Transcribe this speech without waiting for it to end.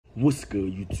What's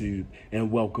good, YouTube,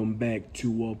 and welcome back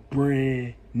to a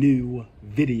brand new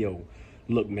video.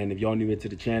 Look, man, if y'all new into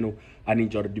the channel, I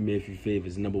need y'all to do me a few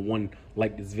favors. Number one,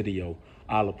 like this video,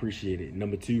 I'll appreciate it.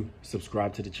 Number two,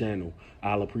 subscribe to the channel,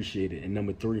 I'll appreciate it. And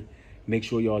number three, make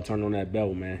sure y'all turn on that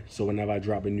bell, man, so whenever I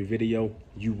drop a new video,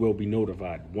 you will be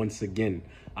notified. Once again,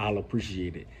 I'll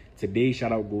appreciate it. Today's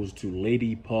shout out goes to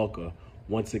Lady Parker.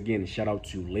 Once again, shout out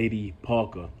to Lady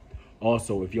Parker.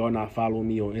 Also, if y'all not following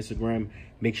me on Instagram,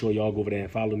 make sure y'all go over there and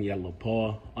follow me at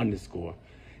LaPaul_.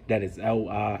 That is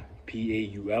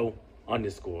LIPAUL_.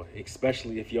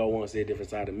 Especially if y'all want to see a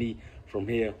different side of me from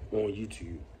here on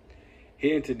YouTube.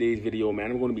 Here in today's video,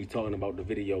 man, I'm going to be talking about the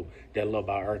video that Luvd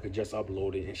by Erica just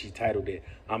uploaded, and she titled it,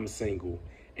 "I'm Single."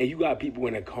 And you got people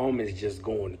in the comments just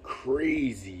going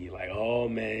crazy. Like, oh,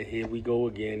 man, here we go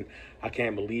again. I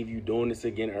can't believe you doing this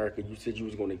again, Erica. You said you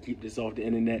was going to keep this off the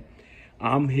internet.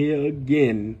 I'm here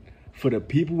again for the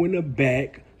people in the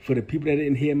back, for the people that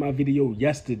didn't hear my video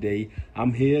yesterday.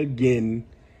 I'm here again,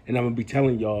 and I'm going to be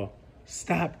telling y'all,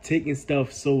 stop taking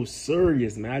stuff so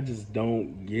serious, man. I just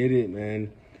don't get it,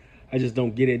 man. I just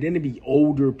don't get it. Then it be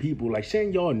older people. Like,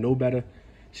 shouldn't y'all know better?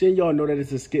 Shouldn't y'all know that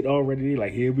it's a skit already?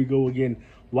 Like, here we go again.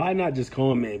 Why not just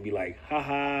comment and be like,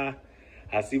 haha,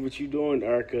 I see what you doing,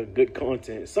 Erica. Good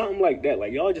content. Something like that.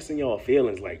 Like, y'all just in y'all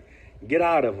feelings. Like, get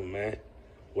out of them, man.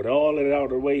 With all of it out of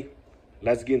the way,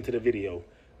 let's get into the video.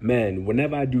 Man,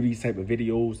 whenever I do these type of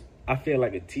videos, I feel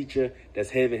like a teacher that's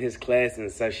having his class in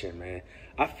session, man.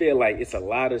 I feel like it's a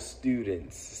lot of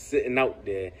students sitting out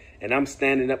there, and I'm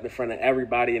standing up in front of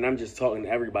everybody, and I'm just talking to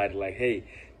everybody like, hey,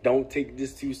 don't take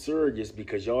this too serious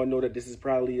because y'all know that this is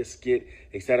probably a skit,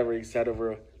 etc.,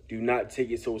 etc. Do not take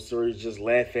it so serious. Just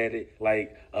laugh at it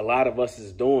like a lot of us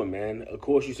is doing, man. Of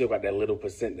course, you still got that little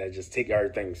percent that just take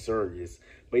everything serious.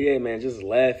 But yeah, man, just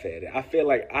laugh at it. I feel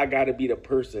like I got to be the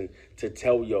person to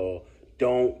tell y'all,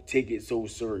 don't take it so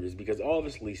serious. Because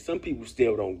obviously, some people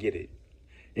still don't get it.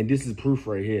 And this is proof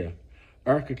right here.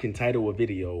 Erica can title a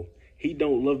video, "He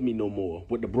Don't Love Me No More,"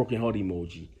 with the broken heart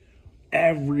emoji.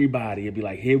 Everybody will be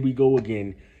like, here we go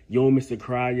again. Yo, Mr.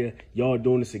 Crier, y'all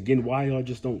doing this again. Why y'all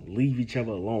just don't leave each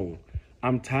other alone?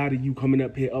 I'm tired of you coming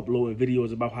up here uploading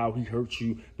videos about how he hurt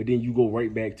you, but then you go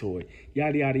right back to it.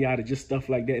 Yada, yada, yada, just stuff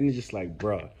like that. And it's just like,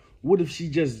 bruh, what if she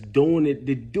just doing it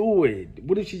to do it?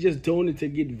 What if she just doing it to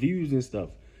get views and stuff?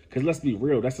 Because let's be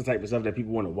real, that's the type of stuff that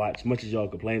people want to watch. Much as y'all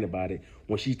complain about it,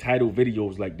 when she title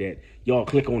videos like that, y'all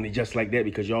click on it just like that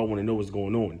because y'all want to know what's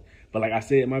going on. But like I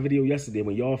said in my video yesterday,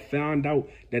 when y'all found out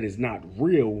that it's not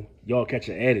real, y'all catch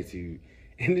an attitude.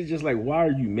 And it's just like, why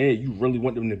are you mad? You really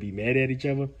want them to be mad at each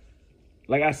other?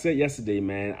 Like I said yesterday,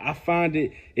 man, I find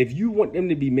it, if you want them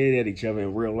to be mad at each other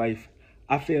in real life,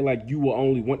 I feel like you will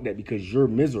only want that because you're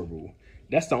miserable.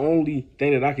 That's the only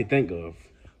thing that I can think of.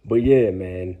 But yeah,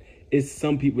 man, it's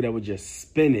some people that would just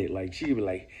spin it. Like, she'd be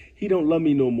like, he don't love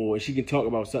me no more. And she can talk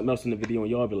about something else in the video, and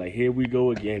y'all be like, here we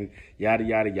go again, yada,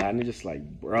 yada, yada. And it's just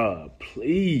like, bruh,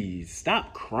 please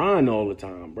stop crying all the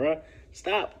time, bruh.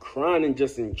 Stop crying and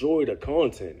just enjoy the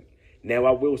content. Now,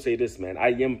 I will say this, man. I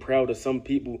am proud of some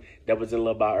people that was in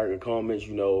Luvd by Erica comments,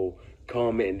 you know,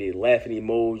 commenting the laughing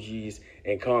emojis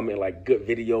and comment like good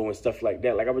video and stuff like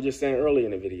that. Like I was just saying earlier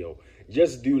in the video,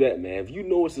 just do that, man. If you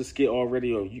know it's a skit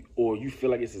already, or you feel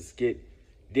like it's a skit,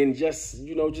 then just,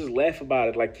 you know, just laugh about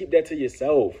it. Like, keep that to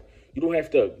yourself. You don't have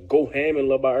to go ham and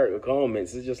Luvd by Erica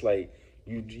comments. It's just like,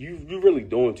 you really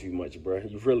doing too much, bro.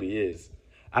 You really is.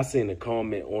 I seen a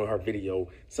comment on her video.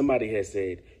 Somebody had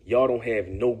said, y'all don't have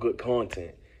no good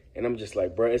content. And I'm just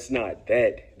like, bro, it's not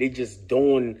that. They just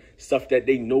doing stuff that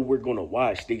they know we're going to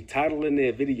watch. They titling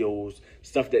their videos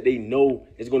stuff that they know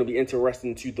is going to be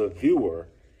interesting to the viewer.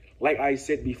 Like I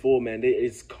said before, man, there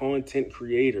is content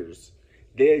creators.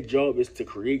 Their job is to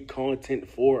create content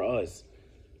for us.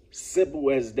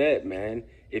 Simple as that, man.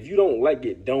 If you don't like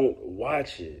it, don't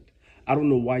watch it. I don't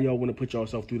know why y'all want to put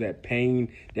yourself through that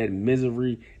pain, that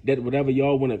misery, that whatever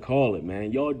y'all want to call it,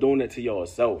 man. Y'all doing that to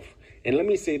yourself. And let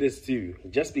me say this too.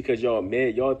 Just because y'all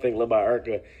mad, y'all think Luvd by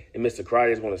Erica and Mr.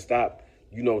 Crier is going to stop,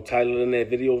 you know, titling their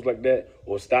videos like that,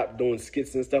 or stop doing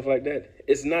skits and stuff like that.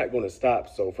 It's not going to stop.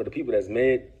 So for the people that's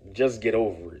mad, just get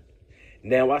over it.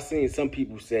 Now, I seen some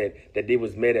people said that they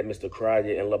was mad at Mr.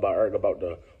 Crier and Luvd by Erica about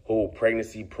the whole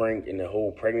pregnancy prank and the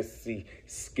whole pregnancy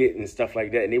skit and stuff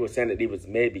like that. And they were saying that they was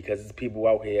mad because there's people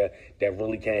out here that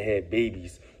really can't have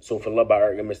babies. So for Luvd by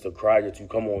Erica and Mr. Crier to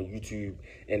come on YouTube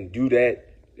and do that,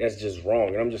 that's just wrong.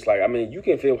 And I'm just like, I mean, you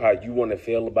can feel how you want to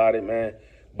feel about it, man.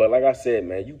 But like I said,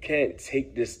 man, you can't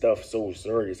take this stuff so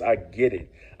serious. I get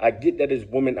it. I get that there's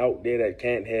women out there that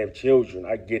can't have children.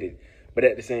 I get it. But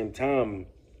at the same time,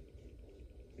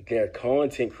 they're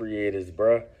content creators,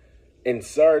 bruh. And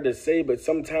sorry to say, but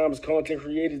sometimes content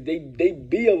creators, they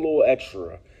be a little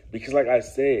extra. Because like I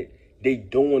said, they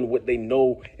doing what they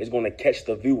know is going to catch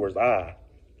the viewer's eye.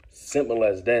 Simple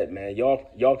as that, man.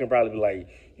 Y'all can probably be like,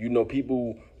 you know,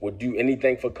 people would do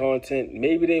anything for content.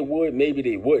 Maybe they would, maybe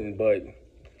they wouldn't. But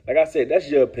like I said, that's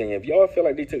your opinion. If y'all feel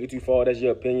like they took it too far, that's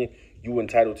your opinion. You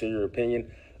entitled to your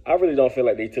opinion. I really don't feel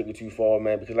like they took it too far,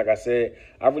 man. Because like I said,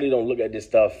 I really don't look at this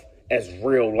stuff as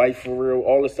real life for real.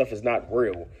 All this stuff is not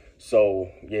real. So,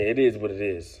 yeah, it is what it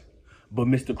is. But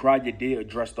Mr. Cryer did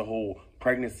address the whole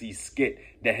pregnancy skit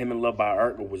that him and Luvd by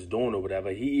Urkel was doing or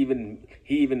whatever. He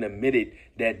even admitted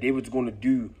that they was going to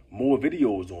do more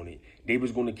videos on it. They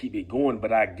was going to keep it going.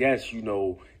 But I guess, you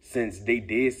know, since they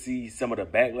did see some of the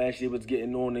backlash they was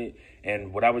getting on it,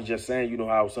 and what I was just saying, you know,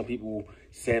 how some people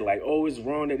said like, oh, it's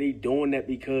wrong that they doing that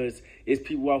because it's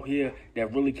people out here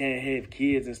that really can't have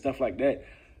kids and stuff like that.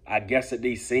 I guess that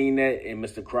they seen that, and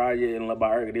Mr. Cryer and Luvd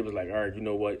by Urkel, they was like, all right, you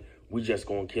know what? We just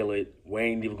gonna kill it. We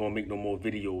ain't even gonna make no more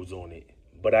videos on it.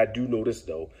 But I do know this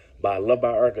though. By Luvd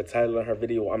by Urkel titling her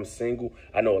video, I'm single.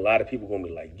 I know a lot of people gonna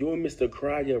be like, you and Mr.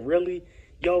 Cryer, really?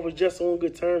 Y'all was just on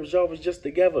good terms. Y'all was just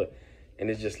together. And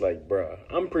it's just like, bruh,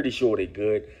 I'm pretty sure they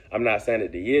good. I'm not saying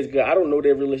that they is good. I don't know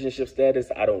their relationship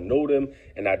status. I don't know them,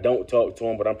 and I don't talk to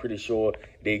them, but I'm pretty sure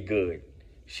they good.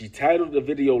 She titled the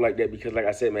video like that because, like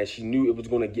I said, man, she knew it was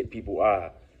going to get people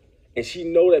eye. And she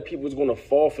know that people was going to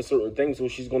fall for certain things, so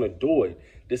she's going to do it.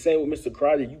 The same with Mr.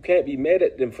 Cryer. You can't be mad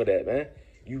at them for that, man.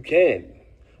 You can.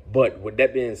 But with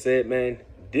that being said, man,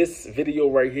 this video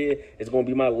right here is going to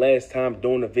be my last time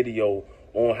doing a video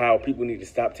on how people need to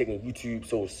stop taking YouTube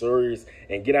so serious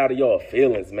and get out of y'all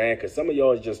feelings, man. Because some of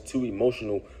y'all is just too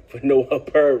emotional for no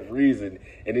apparent reason.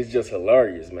 And it's just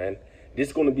hilarious, man. This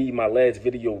is going to be my last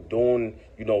video doing,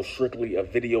 you know, strictly a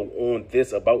video on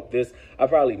this, about this. I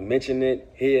probably mention it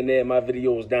here and there in my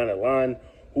videos down the line.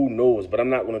 Who knows? But I'm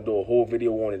not going to do a whole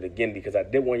video on it again because I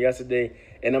did one yesterday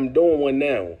and I'm doing one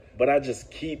now. But I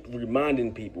just keep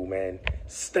reminding people, man,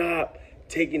 stop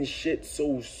taking shit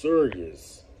so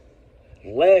serious.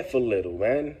 Laugh a little,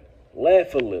 man.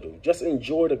 Laugh a little. Just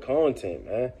enjoy the content,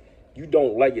 man. You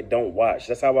don't like it, don't watch.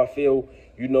 That's how I feel,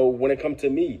 you know, when it comes to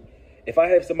me. If I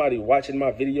have somebody watching my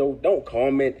video, don't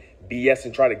comment BS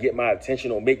and try to get my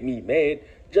attention or make me mad.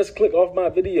 Just click off my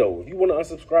video. If you want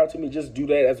to unsubscribe to me, just do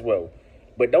that as well.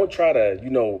 But don't try to,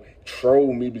 you know,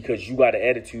 troll me because you got an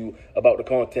attitude about the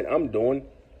content I'm doing.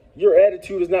 Your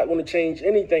attitude is not going to change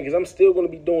anything because I'm still going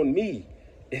to be doing me.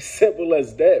 It's simple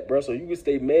as that, bro. So you can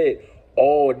stay mad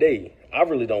all day. I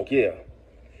really don't care.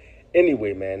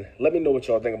 Anyway, man, let me know what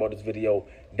y'all think about this video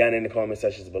down in the comment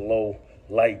sections below.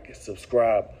 Like,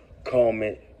 subscribe,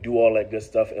 comment, do all that good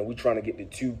stuff. And we're trying to get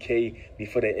to 2K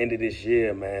before the end of this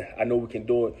year, man. I know we can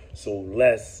do it, so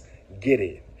let's get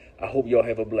it. I hope y'all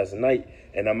have a blessed night,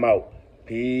 and I'm out.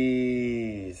 Peace.